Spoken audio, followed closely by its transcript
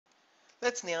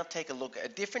Let's now take a look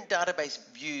at different database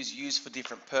views used for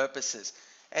different purposes.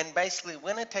 And basically,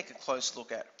 we're going to take a close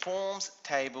look at forms,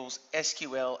 tables,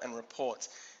 SQL, and reports.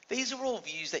 These are all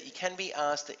views that you can be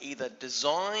asked to either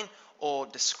design or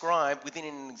describe within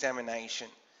an examination.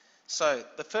 So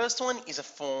the first one is a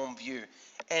form view,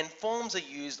 and forms are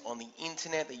used on the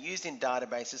internet, they're used in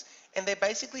databases, and they're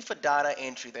basically for data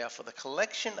entry. They are for the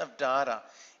collection of data.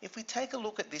 If we take a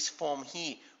look at this form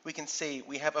here, we can see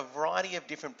we have a variety of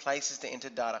different places to enter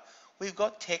data. We've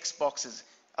got text boxes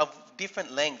of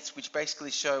different lengths, which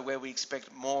basically show where we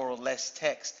expect more or less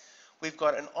text. We've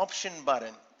got an option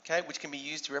button, okay, which can be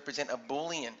used to represent a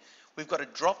Boolean. We've got a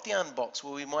drop-down box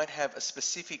where we might have a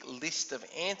specific list of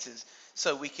answers,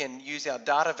 so we can use our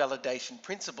data validation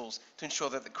principles to ensure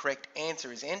that the correct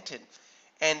answer is entered.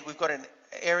 And we've got an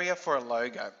area for a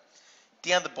logo.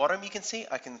 Down the bottom you can see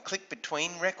I can click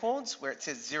between records where it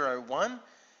says 0, 1,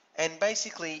 and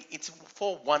basically it's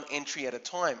for one entry at a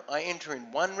time. I enter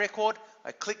in one record,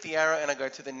 I click the arrow and I go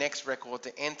to the next record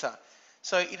to enter.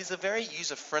 So it is a very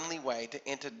user-friendly way to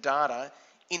enter data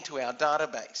into our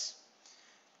database.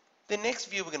 The next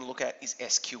view we're going to look at is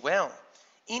SQL.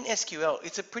 In SQL,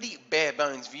 it's a pretty bare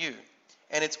bones view,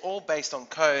 and it's all based on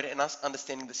code and us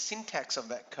understanding the syntax of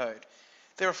that code.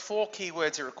 There are 4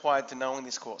 keywords that are required to know in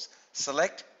this course: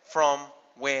 select, from,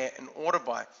 where, and order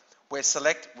by. Where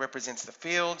select represents the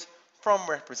fields, from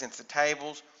represents the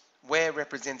tables, where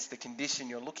represents the condition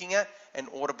you're looking at, and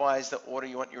order by is the order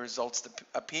you want your results to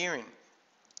appear in.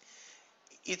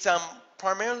 It's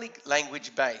primarily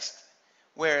language based,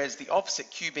 whereas the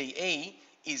opposite, QBE,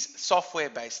 is software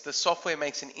based. The software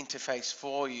makes an interface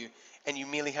for you, and you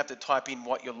merely have to type in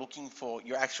what you're looking for,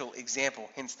 your actual example,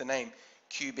 hence the name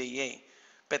QBE.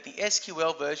 But the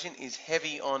SQL version is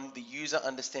heavy on the user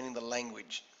understanding the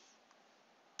language.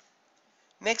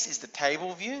 Next is the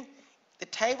table view. The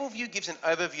table view gives an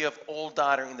overview of all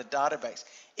data in the database.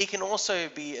 It can also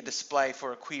be a display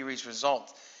for a query's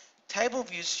result. Table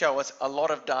views show us a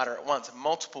lot of data at once,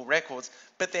 multiple records,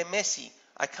 but they're messy.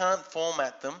 I can't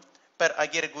format them, but I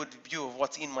get a good view of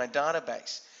what's in my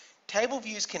database. Table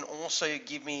views can also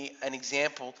give me an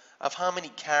example of how many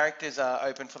characters are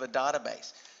open for the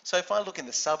database. So if I look in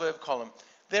the suburb column,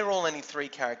 they're all only 3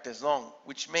 characters long,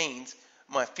 which means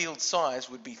my field size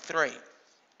would be 3.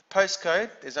 Postcode,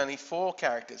 there's only 4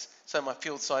 characters, so my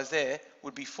field size there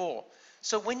would be 4.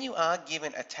 So when you are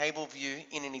given a table view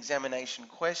in an examination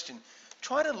question,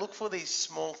 try to look for these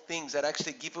small things that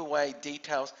actually give away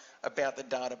details about the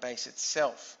database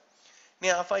itself.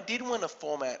 Now, if I did want to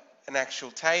format an actual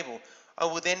table, I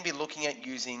would then be looking at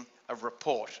using a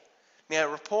report. Now,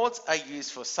 reports are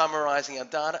used for summarizing our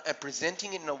data and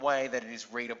presenting it in a way that it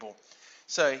is readable.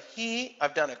 So here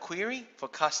I've done a query for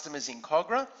customers in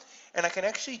Cogra, and I can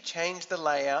actually change the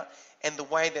layout and the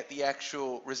way that the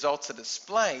actual results are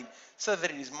displayed so that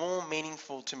it is more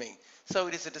meaningful to me. So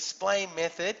it is a display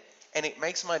method, and it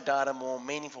makes my data more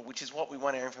meaningful, which is what we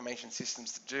want our information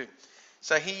systems to do.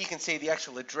 So here you can see the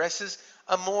actual addresses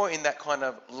are more in that kind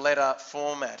of letter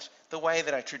format, the way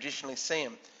that I traditionally see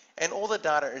them. And all the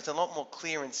data is a lot more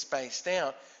clear and spaced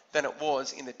out than it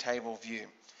was in the table view.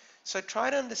 So try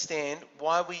to understand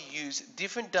why we use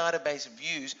different database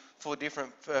views for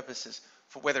different purposes,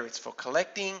 for whether it's for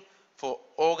collecting, for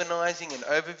organizing and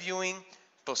overviewing,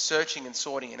 for searching and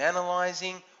sorting and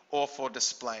analyzing, or for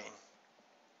displaying.